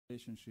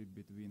relationship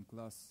between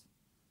class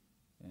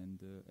and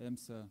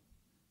EMSA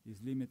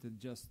is limited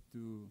just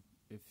to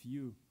a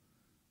few,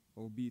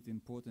 albeit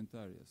important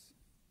areas.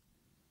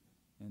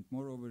 And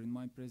moreover, in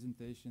my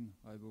presentation,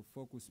 I will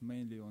focus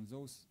mainly on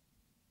those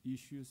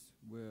issues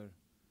where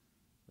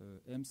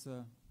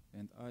EMSA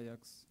and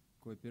IACS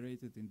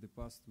cooperated in the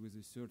past with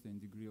a certain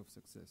degree of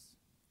success.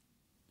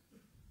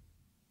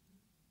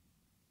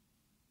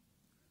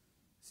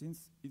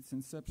 Since its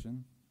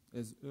inception,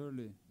 as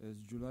early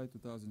as July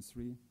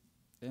 2003,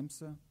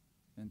 EMSA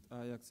and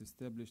IACS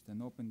established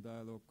an open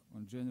dialogue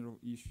on general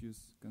issues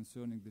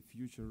concerning the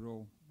future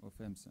role of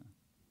EMSA,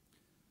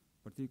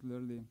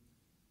 particularly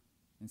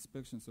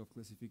inspections of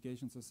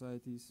classification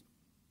societies,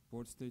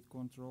 port state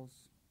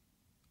controls,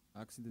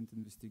 accident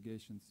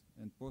investigations,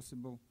 and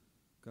possible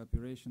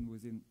cooperation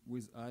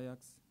with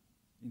IACS,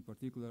 in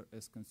particular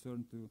as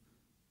concerned to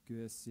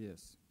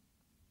QSCS.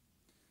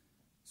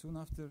 Soon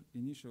after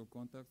initial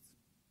contacts,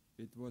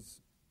 it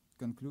was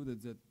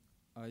concluded that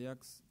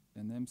IACS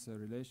and EMSA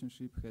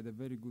relationship had a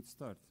very good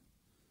start,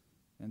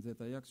 and that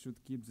IACS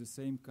should keep the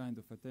same kind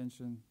of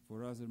attention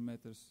for other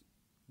matters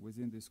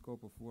within the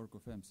scope of work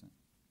of EMSA.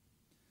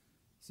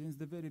 Since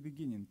the very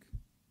beginning,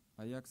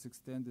 IACS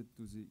extended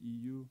to the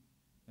EU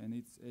and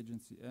its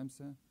agency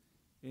EMSA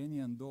any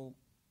and all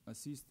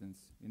assistance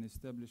in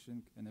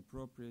establishing an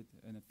appropriate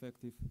and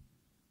effective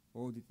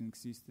auditing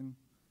system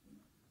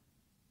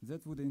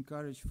that would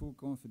encourage full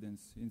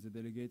confidence in the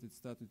delegated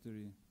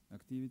statutory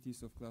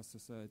activities of class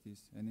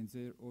societies and in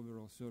their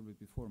overall survey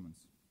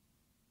performance.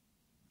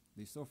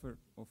 This offer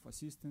of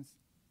assistance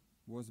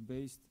was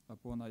based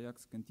upon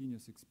IACS'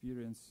 continuous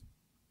experience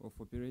of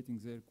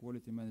operating their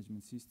quality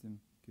management system,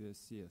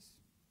 QSCS.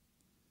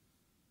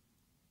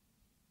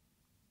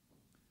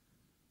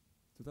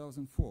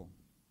 2004,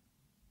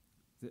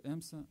 the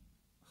EMSA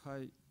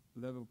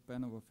high-level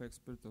panel of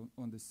experts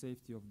on the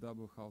safety of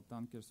double-hull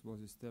tankers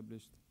was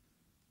established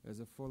as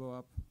a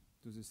follow-up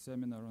to the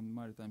seminar on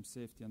maritime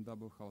safety and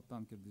double-hull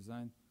tanker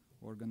design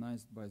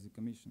organized by the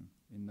Commission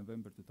in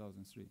November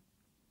 2003.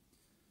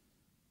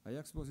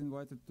 IACS was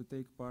invited to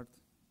take part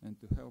and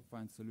to help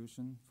find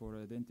solutions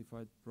for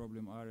identified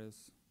problem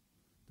areas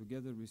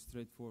together with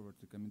straightforward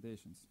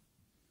recommendations.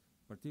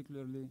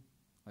 Particularly,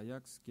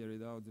 IACS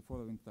carried out the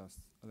following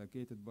tasks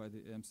allocated by the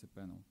EMSA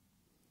panel: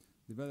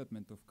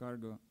 development of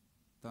cargo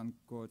tank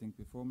coating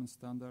performance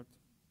standard,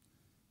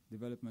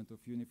 development of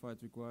unified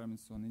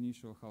requirements on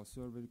initial hull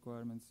survey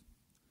requirements,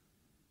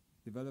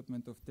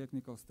 development of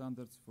technical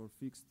standards for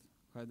fixed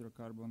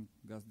hydrocarbon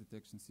gas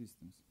detection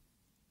systems.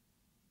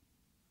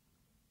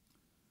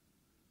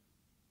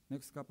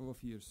 Next couple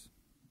of years,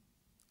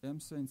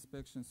 EMSA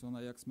inspections on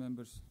IACS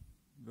members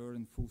were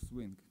in full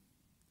swing.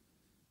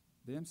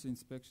 The EMSA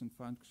inspection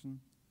function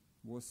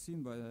was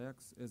seen by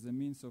IACS as a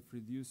means of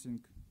reducing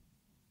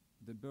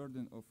the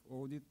burden of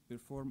audit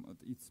performed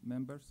at its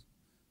members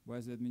by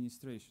the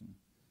administration,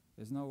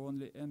 as now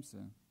only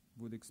EMSA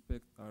would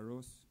expect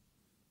ROs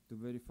to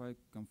verify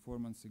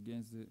conformance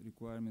against the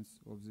requirements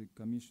of the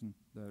Commission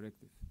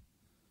directive.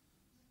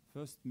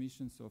 First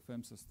missions of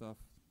EMSA staff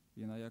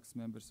in IACS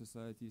member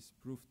societies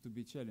proved to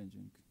be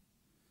challenging,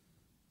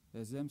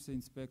 as EMSA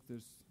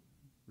inspectors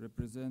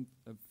represent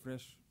a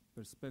fresh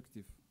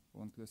perspective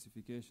on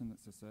classification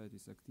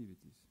societies'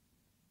 activities.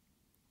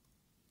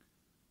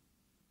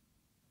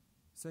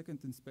 Second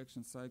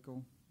inspection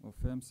cycle of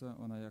EMSA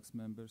on IACS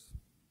members.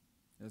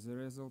 As a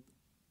result,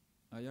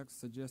 IACS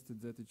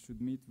suggested that it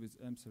should meet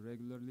with EMSA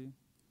regularly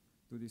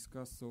to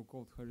discuss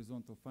so-called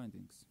horizontal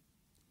findings.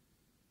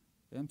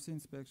 EMSA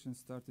inspections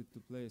started to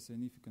play a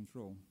significant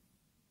role.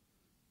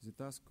 The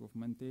task of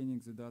maintaining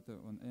the data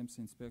on EMSA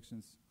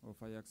inspections of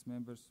IACS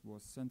members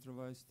was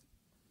centralized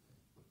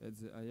at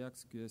the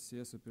IACS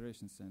QSCS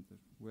Operations Center,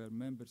 where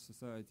member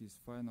societies'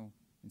 final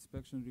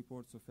inspection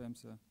reports of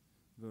EMSA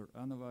were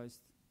analyzed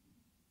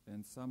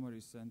and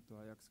summaries sent to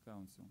IACS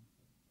Council.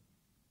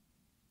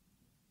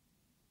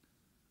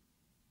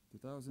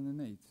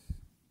 2008,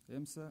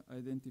 EMSA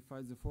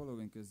identified the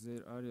following as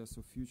their areas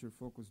of future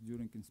focus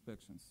during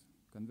inspections: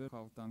 convert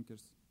hull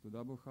tankers to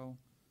double hull,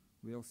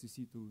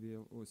 VLCC to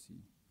VLOC.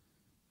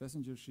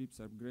 Passenger ships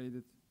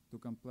upgraded to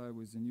comply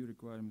with the new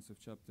requirements of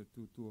Chapter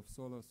 2.2 of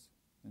SOLAS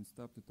and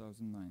STAP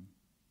 2009.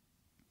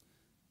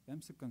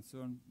 EMSA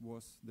concern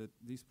was that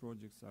these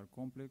projects are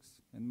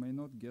complex and may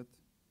not get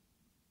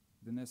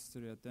the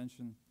necessary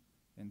attention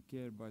and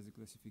care by the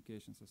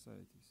classification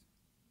societies.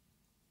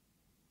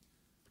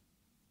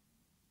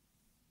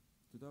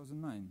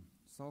 2009,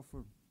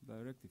 sulfur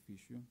directive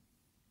issue.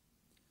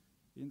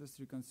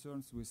 Industry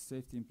concerns with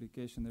safety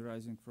implication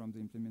arising from the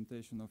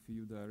implementation of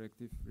EU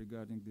directive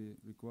regarding the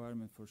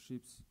requirement for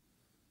ships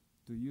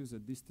to use a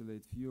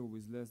distillate fuel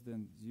with less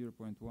than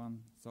 0.1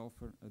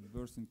 sulfur at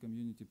berths in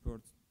community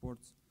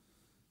ports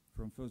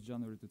from 1st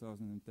January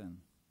 2010.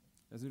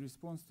 As a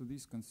response to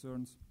these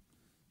concerns,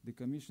 the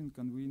Commission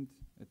convened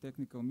a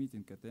technical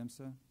meeting at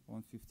EMSA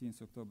on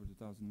 15th October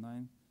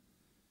 2009,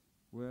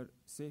 where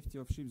safety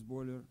of ships'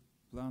 boiler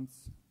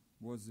plants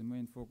was the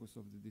main focus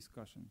of the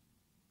discussion.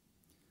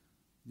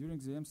 During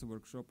the EMSA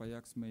workshop,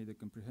 IACS made a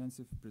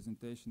comprehensive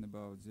presentation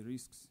about the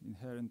risks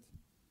inherent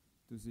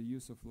to the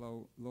use of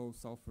low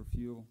sulfur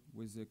fuel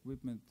with the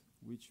equipment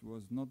which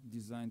was not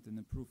designed and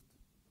approved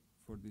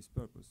for this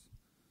purpose.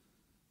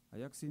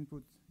 IACS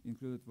input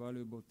included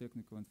valuable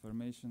technical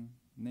information,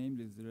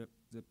 namely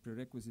the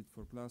prerequisite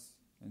for class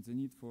and the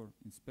need for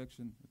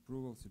inspection,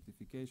 approval,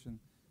 certification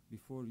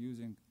before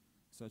using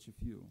such a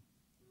fuel.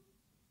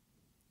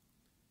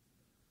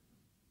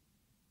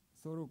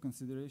 Thorough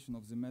consideration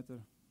of the matter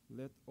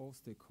led all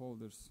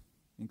stakeholders,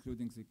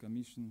 including the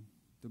Commission,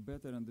 to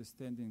better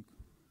understanding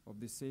of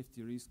the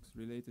safety risks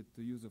related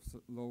to use of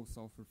low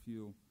sulfur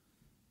fuel,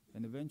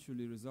 and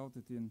eventually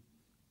resulted in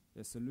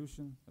a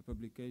solution, a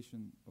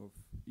publication of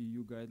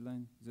EU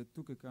guideline that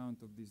took account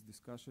of this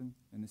discussion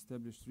and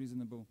established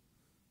reasonable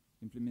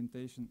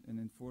implementation and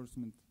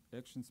enforcement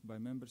actions by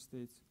member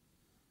states,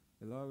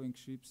 allowing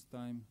ships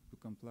time to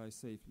comply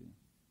safely.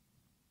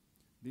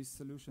 This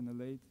solution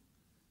allayed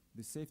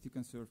the safety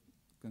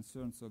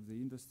concerns of the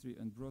industry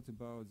and brought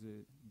about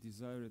the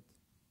desired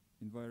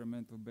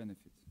environmental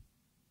benefit.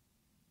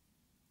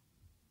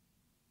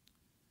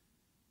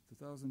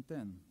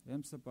 2010,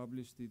 EMSA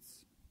published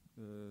its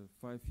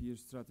 5-year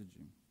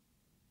strategy.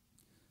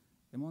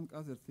 Among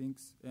other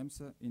things,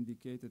 EMSA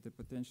indicated a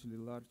potentially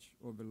large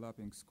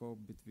overlapping scope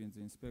between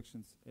the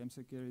inspections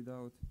EMSA carried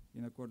out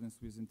in accordance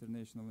with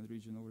international and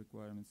regional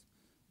requirements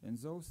and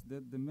those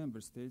that the member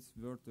states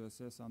were to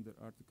assess under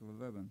Article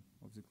 11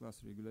 of the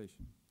class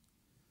regulation.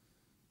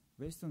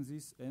 Based on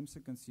this,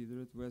 EMSA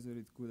considered whether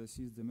it could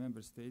assist the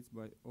member states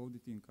by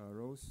auditing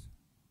ROs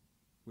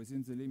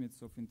within the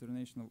limits of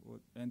international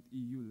and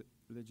EU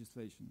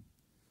legislation.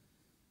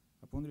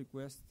 Upon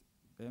request,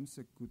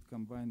 EMSA could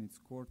combine its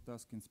core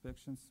task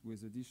inspections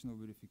with additional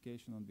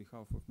verification on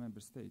behalf of member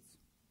states.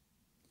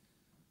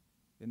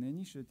 An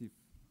initiative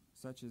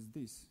such as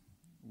this,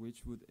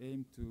 which would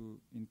aim to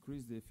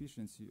increase the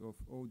efficiency of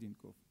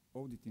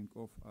auditing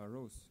of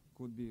ROs,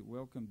 could be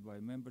welcomed by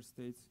member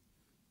states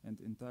and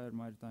entire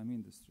maritime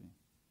industry.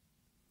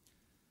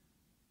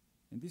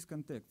 In this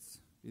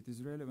context, it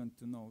is relevant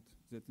to note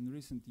that in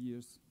recent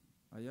years,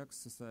 IACS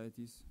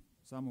societies,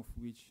 some of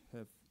which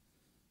have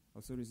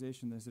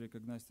authorization as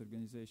recognized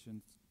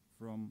organizations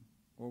from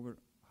over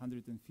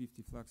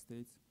 150 flag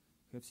states,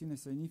 have seen a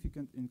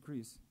significant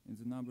increase in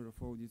the number of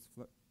audits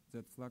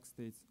that flag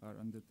states are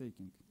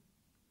undertaking.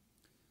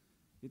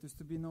 It is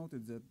to be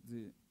noted that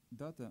the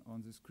data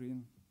on the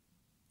screen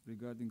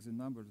regarding the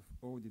number of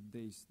audit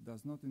days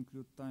does not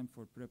include time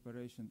for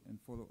preparation and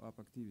follow-up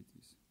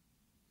activities.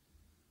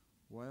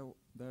 While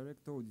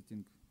direct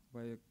auditing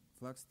by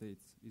flag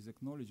states is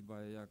acknowledged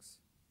by IACS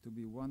to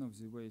be one of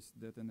the ways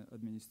that an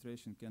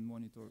administration can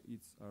monitor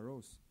its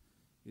ROs,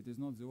 it is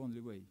not the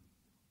only way.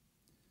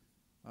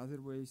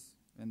 Other ways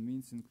and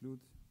means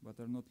include, but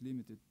are not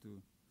limited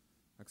to,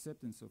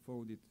 acceptance of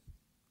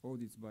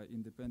audits by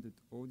independent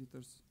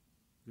auditors,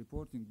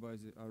 reporting by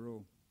the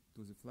RO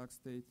to the flag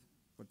state,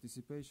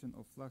 participation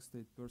of flag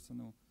state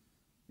personnel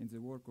in the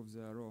work of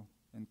the RO,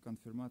 and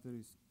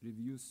confirmatory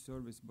reviews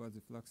serviced by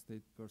the flag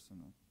state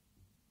personnel.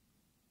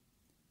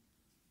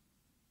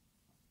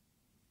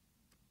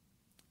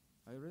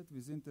 I read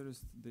with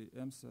interest the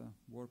EMSA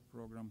Work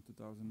Program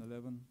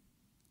 2011,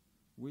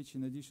 which,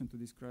 in addition to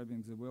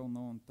describing the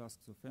well-known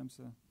tasks of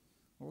EMSA,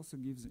 also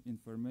gives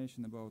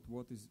information about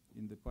what is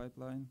in the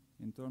pipeline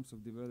in terms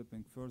of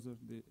developing further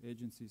the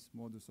agency's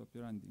modus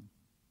operandi.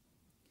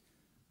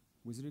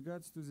 With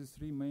regards to the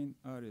 3 main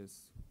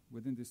areas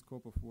within the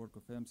scope of work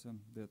of EMSA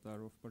that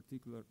are of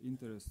particular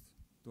interest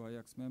to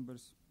IACS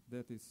members,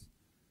 that is,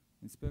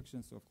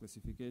 inspections of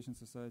classification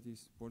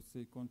societies, port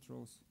state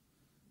controls,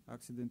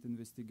 accident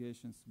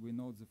investigations, we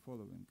note the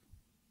following.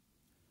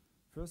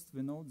 First,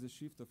 we note the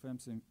shift of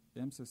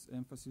EMSA's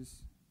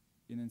emphasis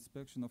in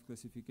inspection of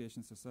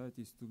classification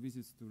societies to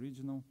visits to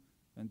regional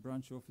and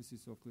branch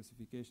offices of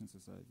classification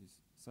societies,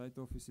 site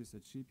offices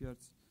at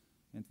shipyards,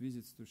 and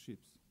visits to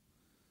ships.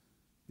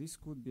 This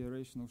could be a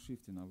rational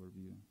shift in our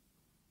view.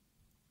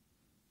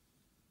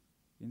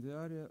 In the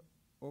area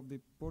of the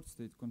port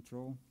state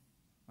control,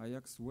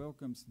 IACS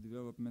welcomes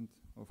development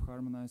of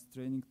harmonized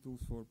training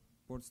tools for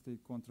port state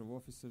control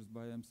officers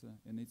by EMSA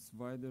and its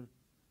wider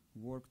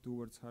work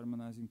towards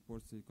harmonizing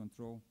port state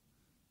control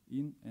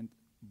in and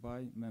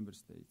by member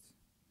states.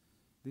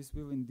 This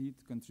will indeed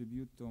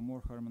contribute to a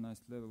more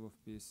harmonized level of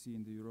PSC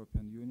in the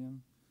European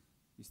Union,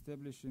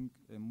 establishing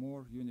a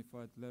more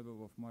unified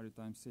level of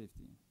maritime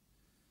safety.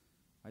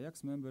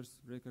 IACS members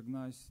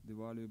recognize the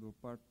valuable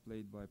part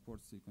played by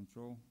port state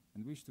control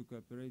and wish to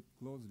cooperate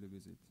closely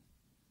with it.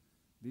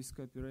 This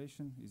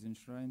cooperation is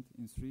enshrined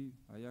in 3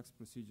 IACS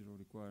procedural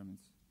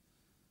requirements.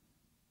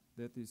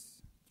 That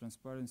is,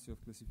 transparency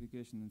of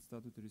classification and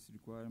statutory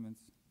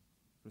requirements,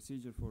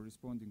 procedure for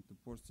responding to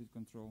port state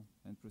control,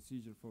 and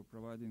procedure for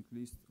providing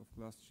list of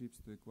class ships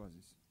to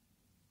EQUASIS.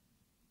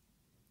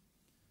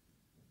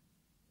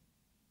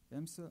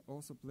 EMSA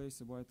also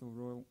plays a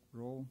vital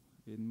role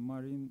in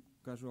marine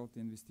casualty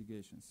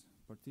investigations,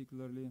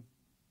 particularly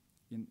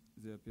in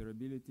the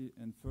operability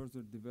and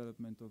further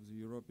development of the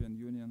European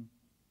Union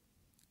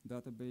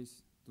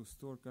database to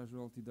store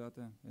casualty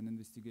data and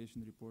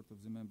investigation report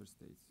of the member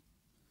states.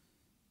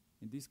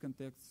 In this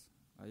context,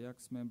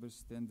 IACS members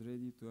stand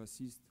ready to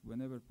assist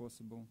whenever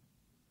possible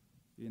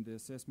in the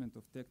assessment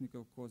of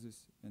technical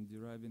causes and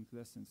deriving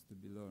lessons to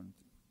be learned.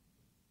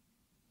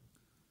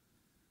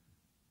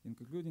 In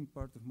concluding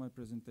part of my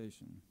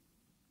presentation,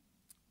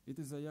 it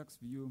is IACS'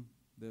 view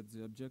that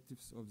the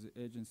objectives of the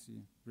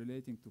agency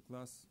relating to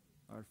class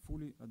are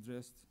fully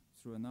addressed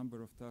through a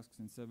number of tasks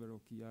in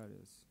several key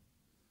areas.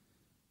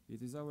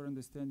 It is our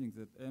understanding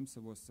that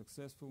EMSA was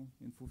successful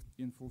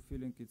in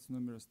fulfilling its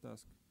numerous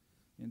tasks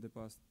in the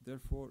past.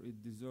 Therefore,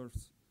 it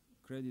deserves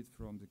credit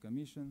from the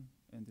Commission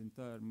and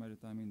entire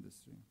maritime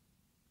industry.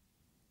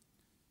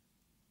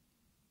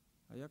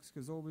 IACS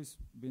has always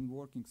been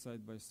working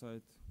side by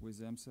side with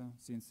EMSA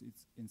since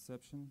its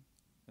inception,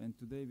 and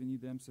today we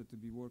need EMSA to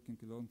be working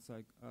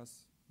alongside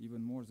us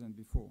even more than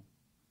before.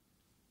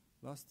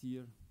 Last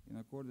year, in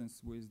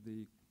accordance with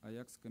the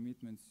IACS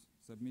commitments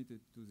submitted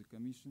to the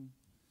Commission,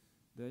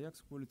 the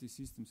IACS Quality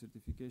System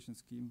Certification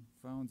Scheme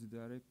found the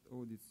direct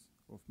audits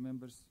of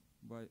members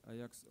by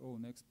IACS'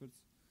 own experts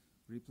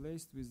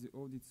replaced with the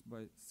audits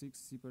by 6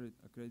 separate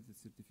accredited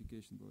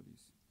certification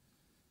bodies.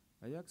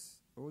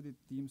 IACS audit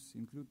teams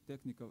include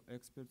technical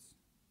experts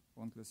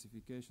on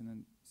classification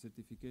and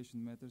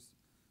certification matters,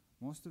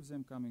 most of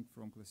them coming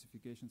from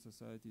classification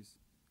societies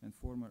and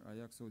former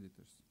IACS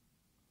auditors.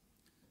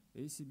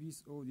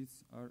 ACB's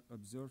audits are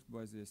observed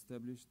by the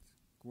established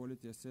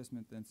Quality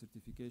Assessment and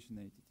Certification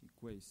Entity,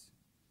 QACE,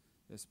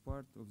 as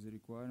part of the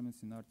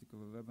requirements in Article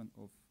 11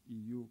 of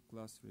EU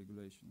class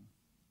regulation.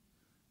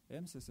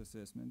 EMSA's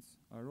assessments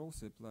are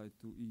also applied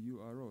to EU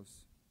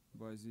ROs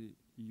by the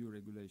EU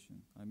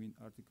regulation, I mean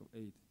Article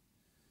 8.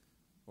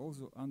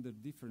 Also, under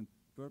different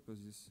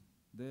purposes,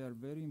 they are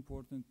very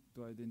important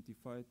to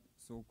identify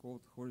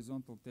so-called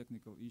horizontal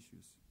technical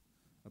issues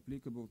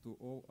applicable to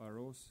all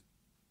ROs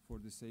for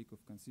the sake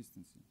of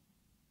consistency.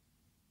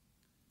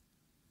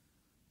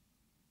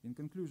 In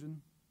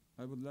conclusion,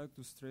 I would like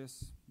to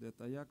stress that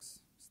IACS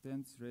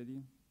stands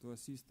ready to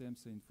assist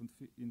EMSA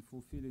in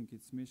fulfilling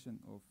its mission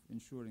of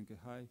ensuring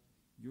a high,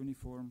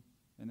 uniform,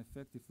 and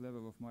effective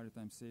level of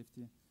maritime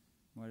safety,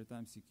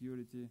 maritime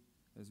security,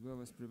 as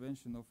well as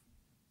prevention of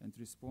and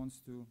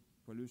response to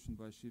pollution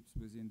by ships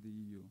within the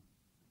EU.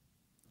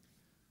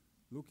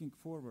 Looking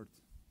forward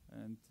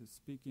and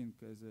speaking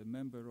as a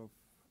member of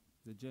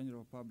the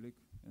general public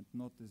and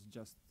not as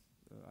just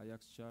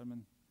IACS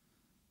chairman,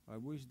 I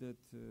wish that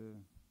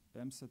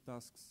EMSA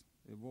tasks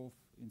evolve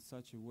in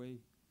such a way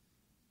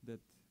that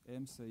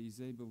EMSA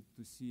is able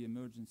to see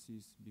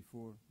emergencies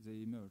before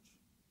they emerge.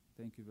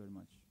 Thank you very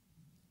much.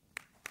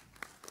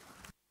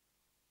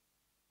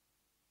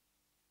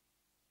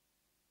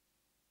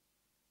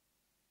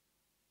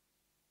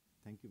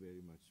 Thank you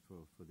very much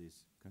for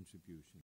this contribution.